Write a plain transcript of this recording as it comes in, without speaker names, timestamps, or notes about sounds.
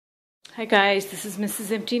Hi guys, this is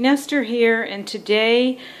Mrs. Empty Nester here, and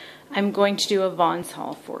today I'm going to do a Vons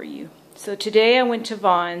haul for you. So today I went to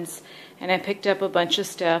Vons and I picked up a bunch of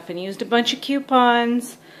stuff and used a bunch of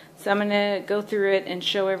coupons. So I'm going to go through it and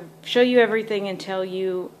show you everything and tell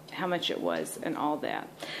you how much it was and all that.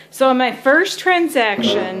 So on my first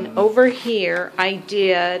transaction over here,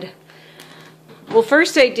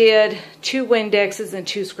 first I did 2 Windexes and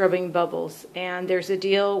 2 scrubbing bubbles, and there's a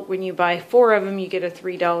deal when you buy 4 of them you get a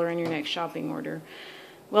 $3 on your next shopping order.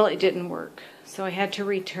 Well, it didn't work, so I had to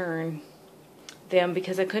return them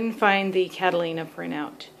because I couldn't find the Catalina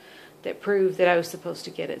printout that proved that I was supposed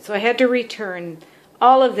to get it. So I had to return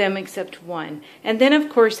all of them except one, and then of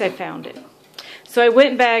course I found it. So I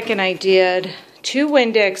went back and I did 2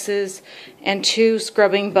 Windexes and 2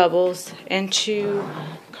 scrubbing bubbles and 2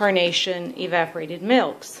 Carnation evaporated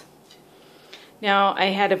milks. Now I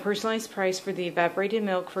had a personalized price for the evaporated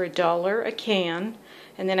milk for $1 a can,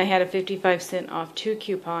 and then I had a 55-cent off 2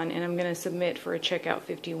 coupon, and I'm going to submit for a checkout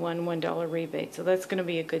 51 $1 rebate, so that's going to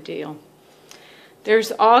be a good deal.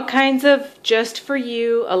 There's all kinds of just for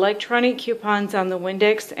you electronic coupons on the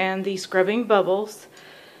Windex and the scrubbing bubbles.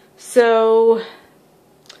 So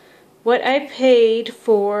what I paid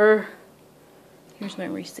for, here's my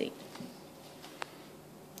receipt.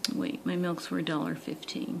 Wait, my milks were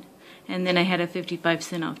 $1.15, and then I had a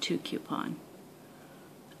 55-cent off 2 coupon,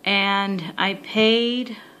 and I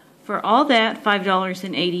paid for all that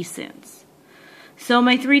 $5.80. So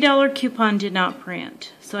my $3 coupon did not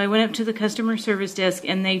print, so I went up to the customer service desk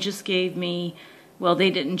and they just gave me, well, they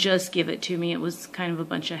didn't just give it to me, it was kind of a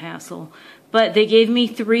bunch of hassle, but they gave me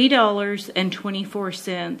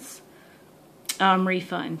 $3.24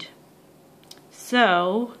 refund.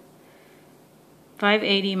 So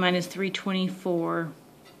 $5.80 minus $3.24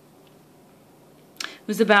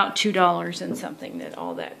 was about $2 and something that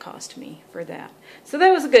all that cost me for that. So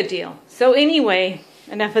that was a good deal. So anyway,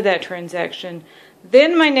 enough of that transaction.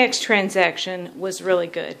 Then my next transaction was really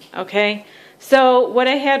good, okay? So what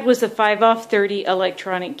I had was a 5 off 30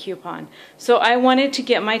 electronic coupon. So I wanted to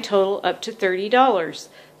get my total up to $30.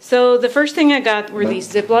 So the first thing I got were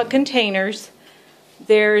these Ziploc containers.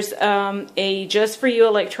 There's a Just For You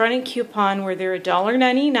electronic coupon where they're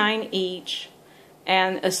 $1.99 each,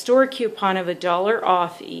 and a store coupon of $1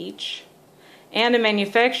 off each, and a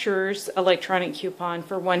manufacturer's electronic coupon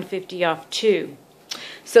for $1.50 off 2.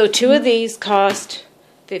 So 2 of these cost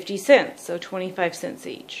 50 cents, so 25 cents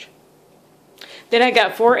each. Then I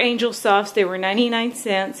got 4 Angel Softs. They were 99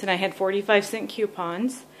 cents, and I had 45-cent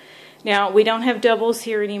coupons. Now, we don't have doubles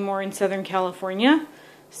here anymore in Southern California,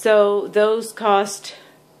 so those cost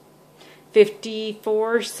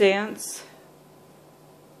 54 cents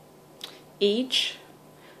each,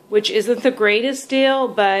 which isn't the greatest deal,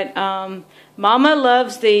 but Mama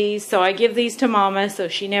loves these, so I give these to Mama so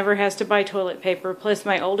she never has to buy toilet paper. Plus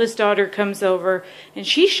my oldest daughter comes over and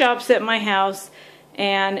she shops at my house,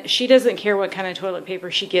 and she doesn't care what kind of toilet paper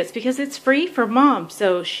she gets because it's free for Mom.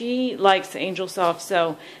 So she likes Angel Soft,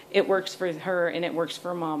 so it works for her and it works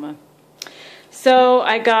for Mama. So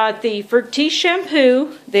I got the Fructis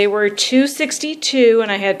shampoo. They were $2.62 and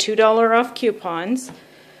I had $2 off coupons.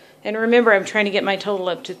 And remember, I'm trying to get my total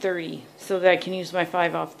up to 30 so that I can use my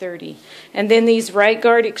 5 off 30. And then these Right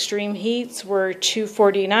Guard Extreme Heats were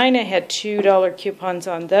 $2.49. I had $2 coupons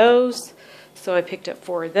on those, so I picked up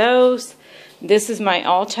 4 of those. This is my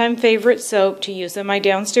all-time favorite soap to use in my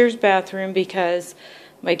downstairs bathroom because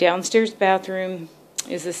my downstairs bathroom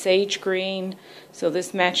is a sage green, so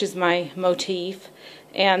this matches my motif.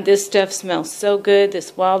 And this stuff smells so good,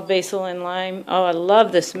 this wild basil and lime. Oh, I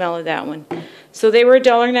love the smell of that one. So they were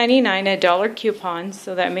 $1.99, a $1 coupon,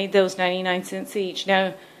 so that made those 99 cents each.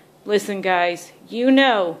 Now, listen guys, you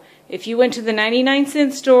know, if you went to the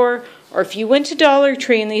 99-cent store or if you went to Dollar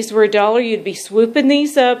Tree and these were $1, you'd be swooping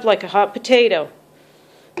these up like a hot potato.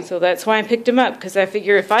 So that's why I picked them up, because I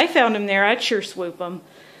figure if I found them there, I'd sure swoop them.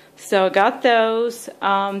 So I got those.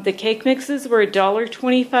 The cake mixes were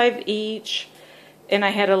 $1.25 each, and I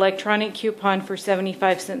had an electronic coupon for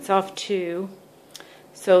 75 cents off 2.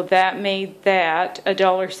 So that made that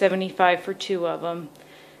 $1.75 for 2 of them,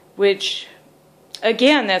 which,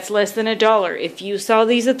 again, that's less than $1. If you saw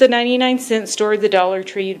these at the 99-cent store, the Dollar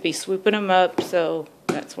Tree, you'd be swooping them up. So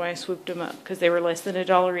that's why I swooped them up, because they were less than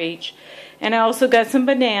 $1 each. And I also got some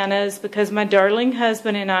bananas because my darling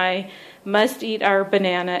husband and I must eat our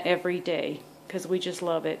banana every day because we just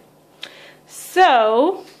love it.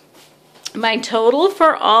 So my total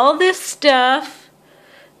for all this stuff,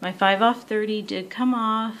 my 5 off 30 did come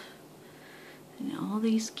off, and all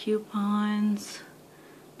these coupons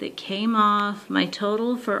that came off. My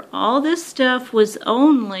total for all this stuff was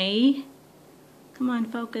only, come on,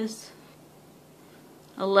 focus,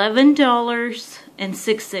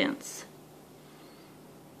 $11.06.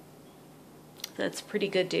 That's a pretty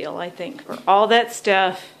good deal, I think, for all that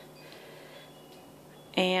stuff.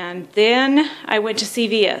 And then I went to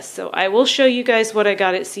CVS. So I will show you guys what I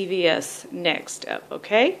got at CVS next up,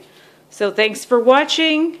 okay? So thanks for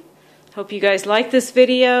watching. Hope you guys like this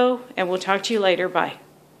video, and we'll talk to you later. Bye.